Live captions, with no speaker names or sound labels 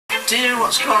dear,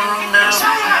 what's gone wrong now?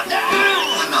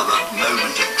 Another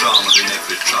moment of drama in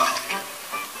every trial.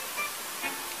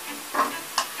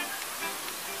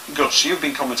 Gus, you've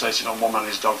been commentating on One Man and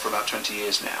His Dog for about 20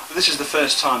 years now. This is the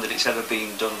first time that it's ever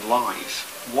been done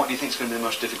live. What do you think is going to be the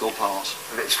most difficult part?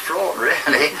 It's fraught,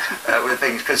 really, with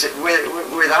things, because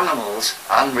with animals,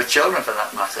 and with children for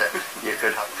that matter, you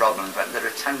could have problems. But there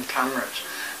are 10 cameras,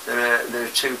 there are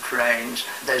 2 cranes,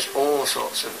 there's all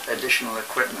sorts of additional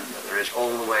equipment that there is all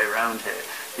the way around here.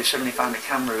 You suddenly find a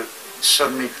camera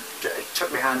suddenly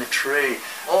tucked behind a tree.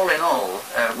 All in all,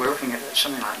 we're looking at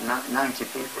something like 90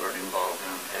 people are involved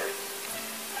around here.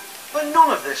 But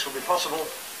none of this would be possible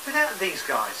without these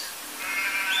guys.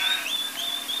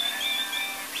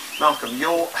 Malcolm,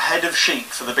 you're head of sheep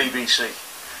for the BBC.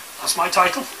 That's my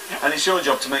title. Yep. And it's your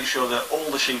job to make sure that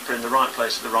all the sheep are in the right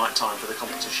place at the right time for the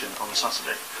competition on the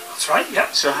Saturday. That's right,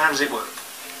 yeah. So how does it work?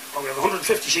 Well, we have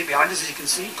 150 sheep behind us, as you can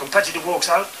see. Competitor walks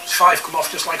out, 5 come off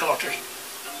just like a lottery.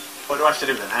 What do I have to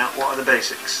do then? What are the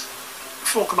basics?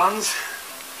 4 commands.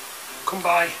 Come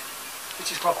by,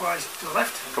 which is clockwise to the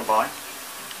left. Come by.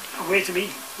 Away to me,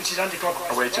 which is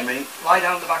anti-clockwise. Away to me. Lie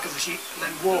down the back of the sheep, and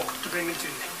then walk to bring them to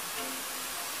you.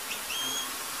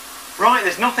 Right,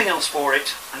 there's nothing else for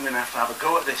it. I'm going to have a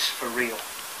go at this for real.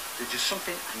 There's just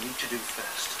something I need to do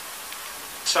first.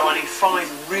 So I need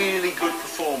 5 really good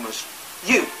performers.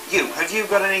 You, have you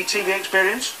got any TV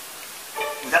experience?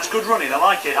 That's good running, I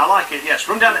like it, yes.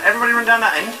 Run down, everybody run down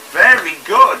that end. Very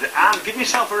good, and give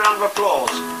yourself a round of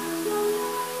applause.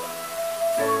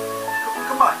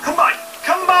 Come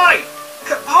by.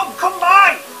 Bob, come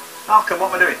by! Malcolm, what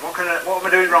am I doing? What am I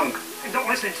doing wrong? I'm not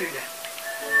listening to you.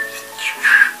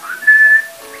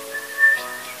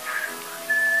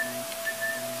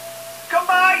 Come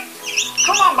by!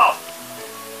 Come on, Bob!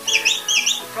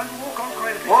 Try to walk on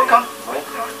quite a bit. Walk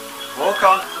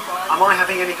on. Am I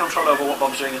having any control over what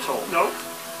Bob's doing at all? No.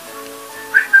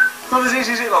 Not as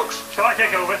easy as it looks. Shall I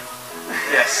take over?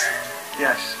 Yes.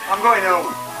 I'm going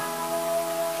home.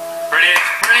 Brilliant.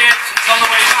 It's on the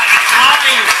way back.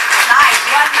 Live,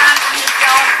 One Man and His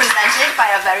Dog, presented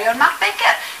by our very own Matt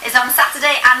Baker, is on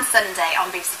Saturday and Sunday on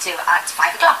BBC 2 at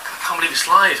 5 o'clock. I can't believe it's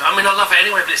live. I mean, I love it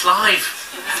anyway, but it's live.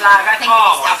 It's live, I think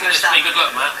Oh, my it's goodness me, good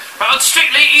luck, Matt. Right, on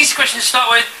Strictly, easy question to start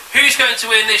with. Who's going to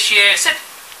win this year? Sid?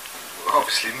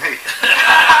 Obviously me.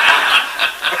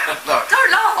 No.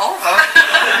 Don't laugh.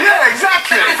 Yeah,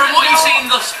 exactly. From what you've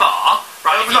seen thus far,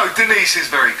 right? No, Denise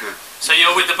is very good. So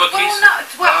you're with the bookies?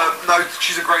 No,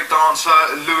 she's a great dancer.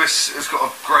 Lewis has got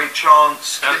a great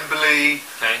chance. Kimberly.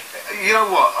 Okay. You know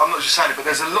what? I'm not just saying it, but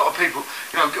there's a lot of people.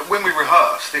 You know, when we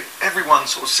rehearsed, everyone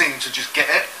sort of seemed to just get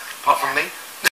it, apart from me.